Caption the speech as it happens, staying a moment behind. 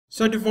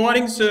So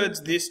dividing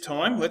surds this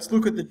time, let's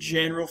look at the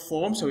general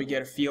form so we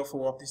get a feel for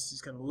what this is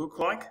going to look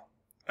like.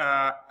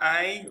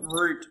 A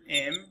root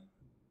m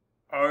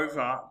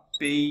over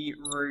b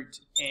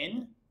root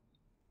n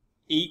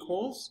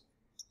equals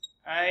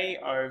a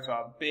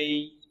over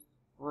b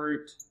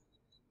root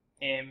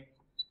m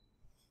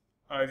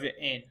over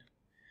n.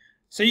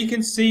 So you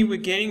can see we're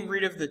getting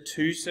rid of the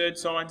two surd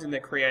signs and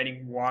they're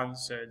creating one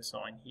surd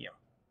sign here.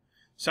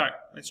 So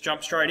let's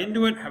jump straight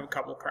into it, have a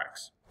couple of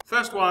cracks.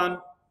 First one,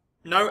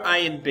 no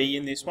a and b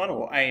in this one,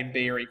 or a and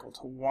b are equal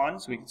to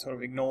 1, so we can sort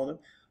of ignore them.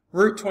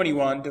 Root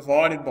 21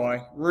 divided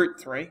by root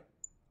 3,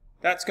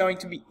 that's going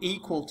to be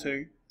equal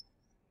to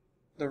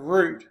the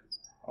root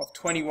of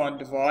 21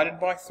 divided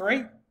by 3,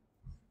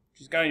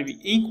 which is going to be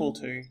equal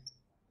to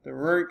the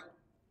root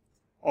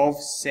of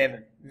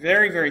 7.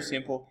 Very, very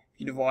simple.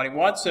 If you're dividing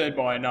one surd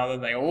by another,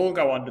 they all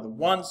go under the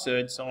one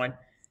surd sign.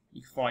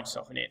 You can find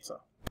yourself an answer.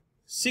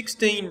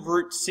 16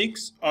 root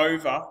 6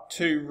 over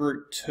 2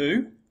 root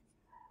 2.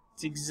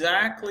 It's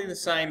exactly the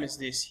same as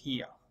this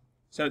here.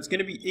 So it's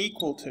going to be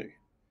equal to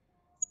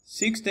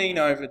 16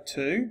 over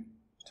 2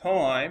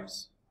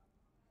 times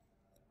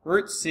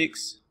root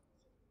 6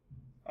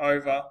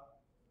 over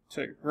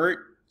 2. Root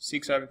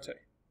 6 over 2.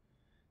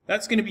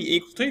 That's going to be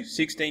equal to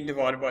 16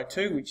 divided by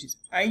 2, which is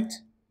 8.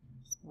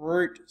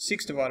 Root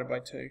 6 divided by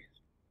 2,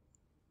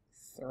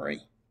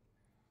 3.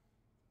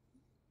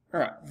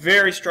 Alright,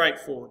 very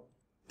straightforward.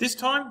 This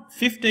time,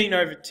 15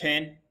 root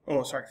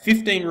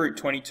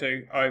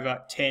 22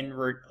 over 10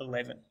 root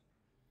 11.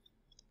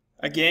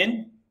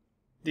 Again,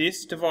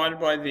 this divided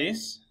by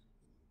this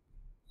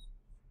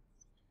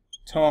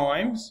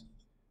times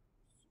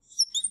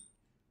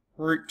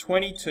root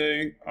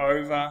 22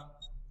 over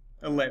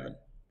 11.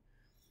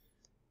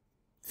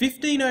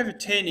 15 over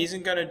 10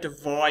 isn't going to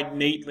divide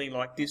neatly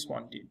like this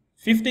one did.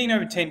 15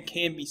 over 10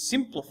 can be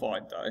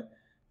simplified though.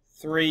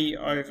 3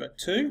 over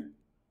 2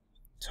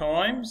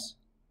 times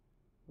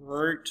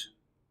root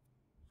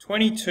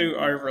 22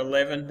 over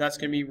 11, that's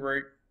going to be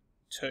root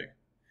 2.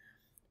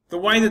 The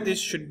way that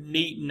this should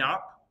neaten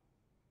up,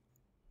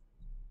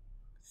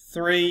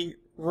 3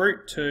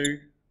 root 2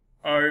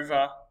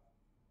 over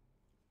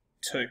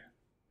 2.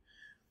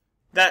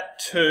 That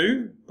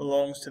 2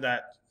 belongs to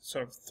that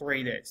sort of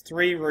 3 there. It's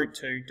 3 root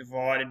 2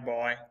 divided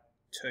by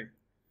 2.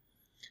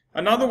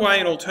 Another way,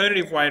 an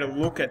alternative way to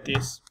look at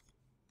this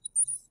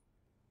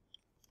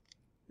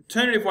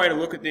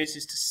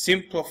is to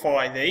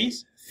simplify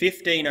these.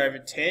 15 over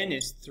 10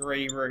 is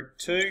 3 root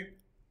 2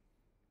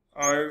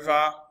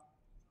 over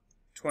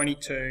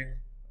 22,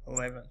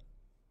 11.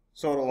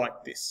 Sort of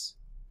like this.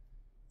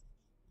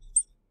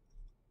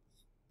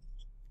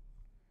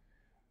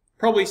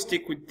 Probably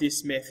stick with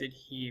this method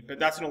here, but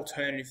that's an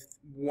alternative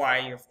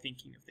way of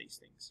thinking of these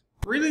things.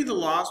 Really the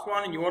last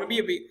one, and you want to be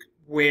a bit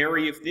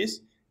wary of this,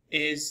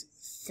 is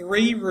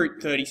 3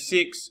 root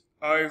 36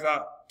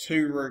 over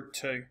 2 root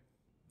 2.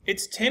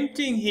 It's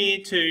tempting here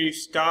to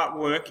start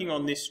working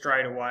on this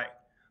straight away,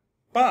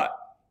 but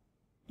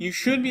you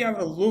should be able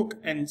to look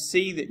and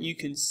see that you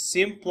can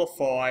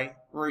simplify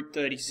root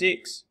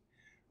 36.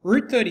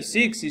 Root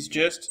 36 is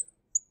just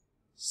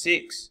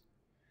 6.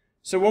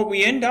 So what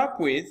we end up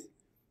with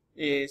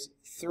is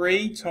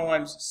 3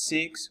 times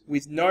 6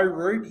 with no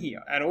root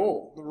here at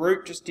all. The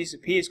root just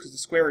disappears because the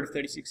square root of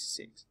 36 is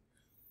 6.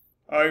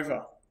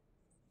 Over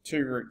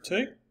 2 root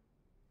 2.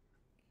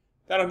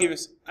 That'll give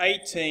us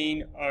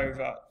 18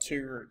 over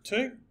 2 root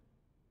 2.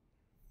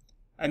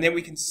 And then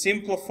we can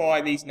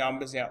simplify these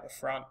numbers out the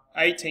front.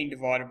 18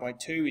 divided by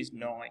 2 is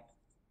 9.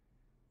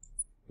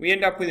 We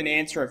end up with an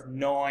answer of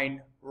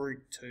 9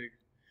 root 2.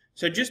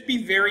 So just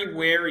be very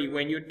wary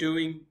when you're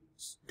doing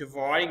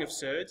dividing of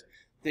surds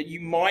that you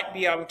might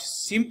be able to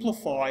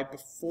simplify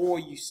before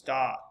you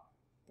start.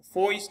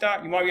 Before you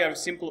start, you might be able to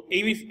simplify,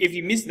 even if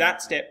you miss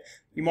that step,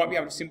 you might be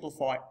able to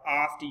simplify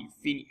after you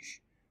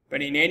finish.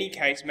 But in any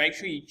case, make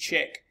sure you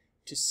check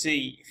to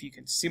see if you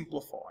can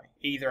simplify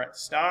either at the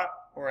start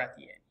or at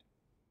the end.